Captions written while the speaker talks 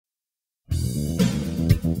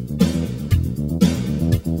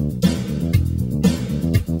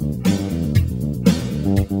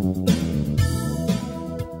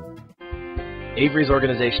Avery's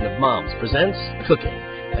organization of moms presents Cooking,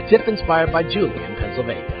 a tip inspired by Julie in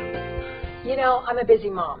Pennsylvania. You know, I'm a busy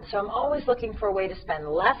mom, so I'm always looking for a way to spend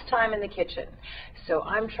less time in the kitchen. So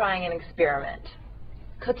I'm trying an experiment.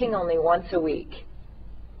 Cooking only once a week.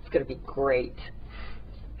 It's going to be great.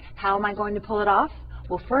 How am I going to pull it off?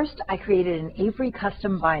 Well, first I created an Avery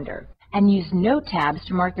custom binder and used note tabs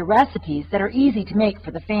to mark the recipes that are easy to make for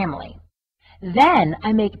the family. Then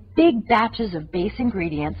I make big batches of base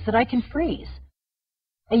ingredients that I can freeze.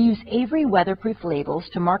 I use Avery weatherproof labels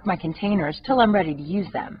to mark my containers till I'm ready to use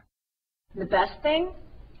them. The best thing?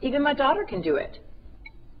 Even my daughter can do it.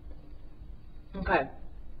 Okay,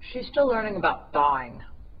 she's still learning about thawing.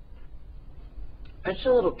 It's a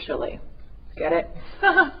little chilly. Get it?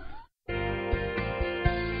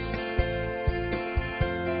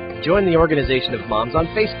 Join the organization of moms on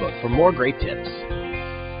Facebook for more great tips.